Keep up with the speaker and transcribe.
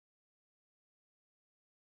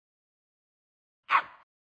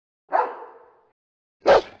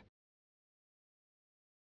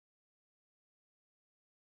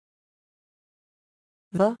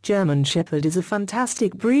The German Shepherd is a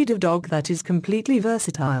fantastic breed of dog that is completely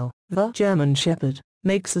versatile. The German Shepherd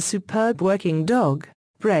makes a superb working dog,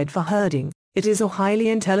 bred for herding. It is a highly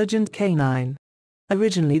intelligent canine.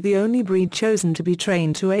 Originally the only breed chosen to be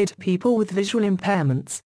trained to aid people with visual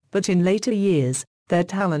impairments, but in later years, their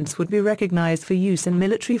talents would be recognized for use in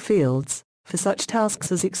military fields, for such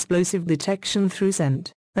tasks as explosive detection through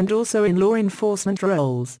scent, and also in law enforcement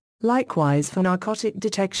roles, likewise for narcotic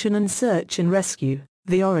detection and search and rescue.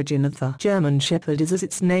 The origin of the German Shepherd is, as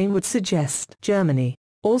its name would suggest, Germany,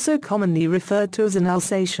 also commonly referred to as an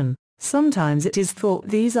Alsatian. Sometimes it is thought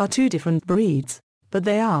these are two different breeds, but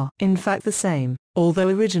they are in fact the same, although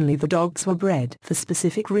originally the dogs were bred for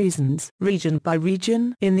specific reasons. Region by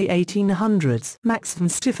region. In the 1800s, Max von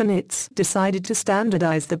Stephanitz decided to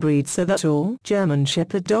standardize the breed so that all German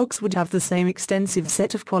Shepherd dogs would have the same extensive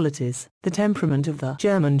set of qualities. The temperament of the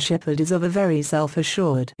German Shepherd is of a very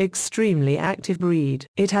self-assured, extremely active breed.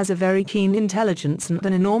 It has a very keen intelligence and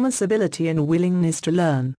an enormous ability and willingness to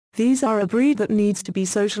learn. These are a breed that needs to be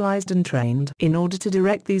socialized and trained in order to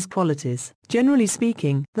direct these qualities. Generally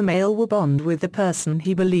speaking, the male will bond with the person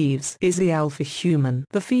he believes is the alpha human.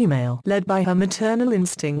 The female, led by her maternal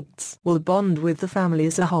instincts, will bond with the family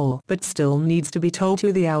as a whole, but still needs to be told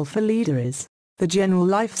who the alpha leader is. The general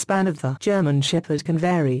lifespan of the German Shepherd can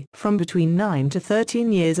vary from between 9 to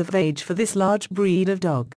 13 years of age for this large breed of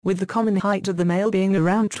dog, with the common height of the male being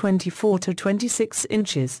around 24 to 26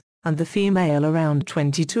 inches. And the female around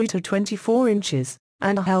 22 to 24 inches,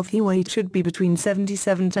 and a healthy weight should be between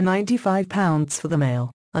 77 to 95 pounds for the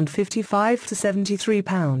male, and 55 to 73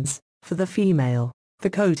 pounds for the female.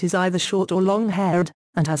 The coat is either short or long-haired,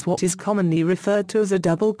 and has what is commonly referred to as a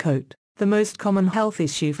double coat. The most common health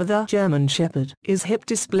issue for the German Shepherd is hip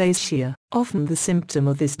dysplasia. Often the symptom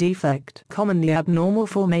of this defect, commonly abnormal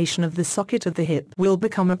formation of the socket of the hip, will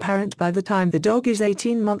become apparent by the time the dog is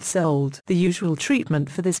 18 months old. The usual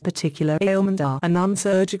treatment for this particular ailment are a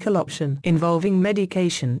non-surgical option involving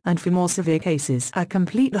medication, and for more severe cases a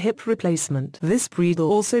complete hip replacement. This breed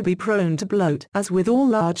will also be prone to bloat, as with all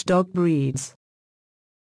large dog breeds.